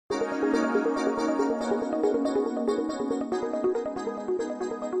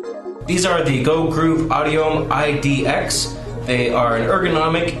These are the GOgroove AudiOHM iDX. They are an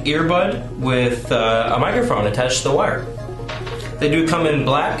ergonomic earbud with a microphone attached to the wire. They do come in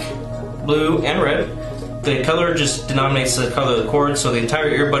black, blue, and red. The color just denominates the color of the cord, so the entire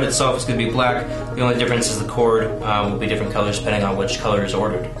earbud itself is going to be black. The only difference is the cord will be different colors depending on which color is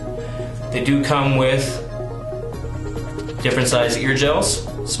ordered. They do come with different size ear gels,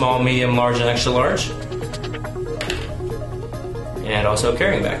 small, medium, large, and extra large, and also a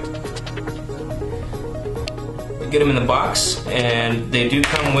carrying bag. Get them in the box, and they do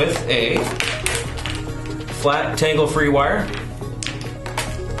come with a flat tangle-free wire,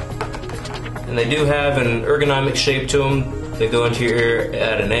 and they do have an ergonomic shape to them. They go into your ear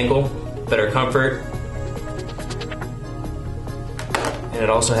at an angle, better comfort, and it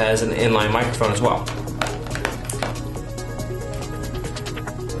also has an inline microphone as well.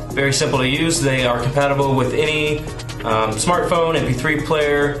 Very simple to use. They are compatible with any smartphone, MP3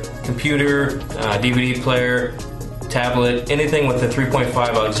 player, computer, DVD player, tablet, anything with the 3.5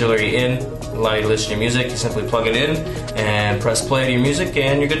 auxiliary in, allow you to listen to your music. You simply plug it in and press play to your music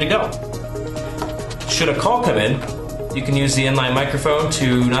and you're good to go. Should a call come in, you can use the inline microphone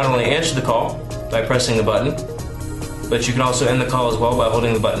to not only answer the call by pressing the button, but you can also end the call as well by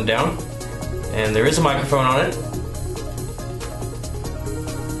holding the button down. And there is a microphone on it.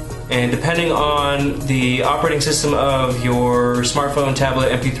 And depending on the operating system of your smartphone,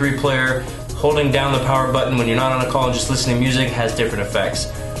 tablet, MP3 player, holding down the power button when you're not on a call and just listening to music has different effects.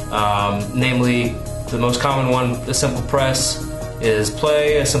 Namely, the most common one, a simple press is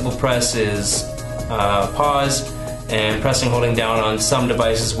play, a simple press is pause, and pressing holding down on some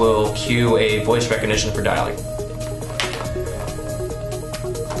devices will cue a voice recognition for dialing.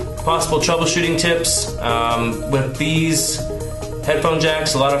 Possible troubleshooting tips with these headphone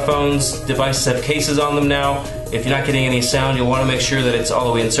jacks. A lot of devices have cases on them now. If you're not getting any sound, you'll want to make sure that it's all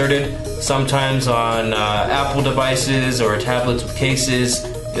the way inserted. Sometimes on Apple devices or tablets with cases,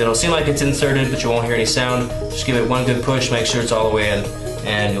 it'll seem like it's inserted, but you won't hear any sound. Just give it one good push, make sure it's all the way in,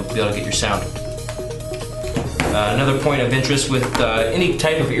 and you'll be able to get your sound. Another point of interest with any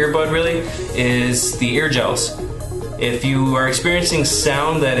type of earbud really is the ear gels. If you are experiencing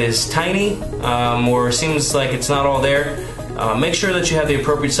sound that is tiny or seems like it's not all there, make sure that you have the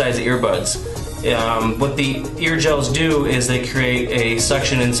appropriate size earbuds. What the ear gels do is they create a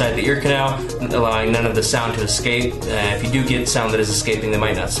suction inside the ear canal, allowing none of the sound to escape. If you do get sound that is escaping, they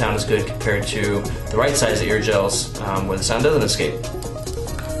might not sound as good compared to the right size ear gels where the sound doesn't escape.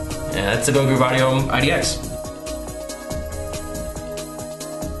 And that's the GOgroove AudiOHM iDX.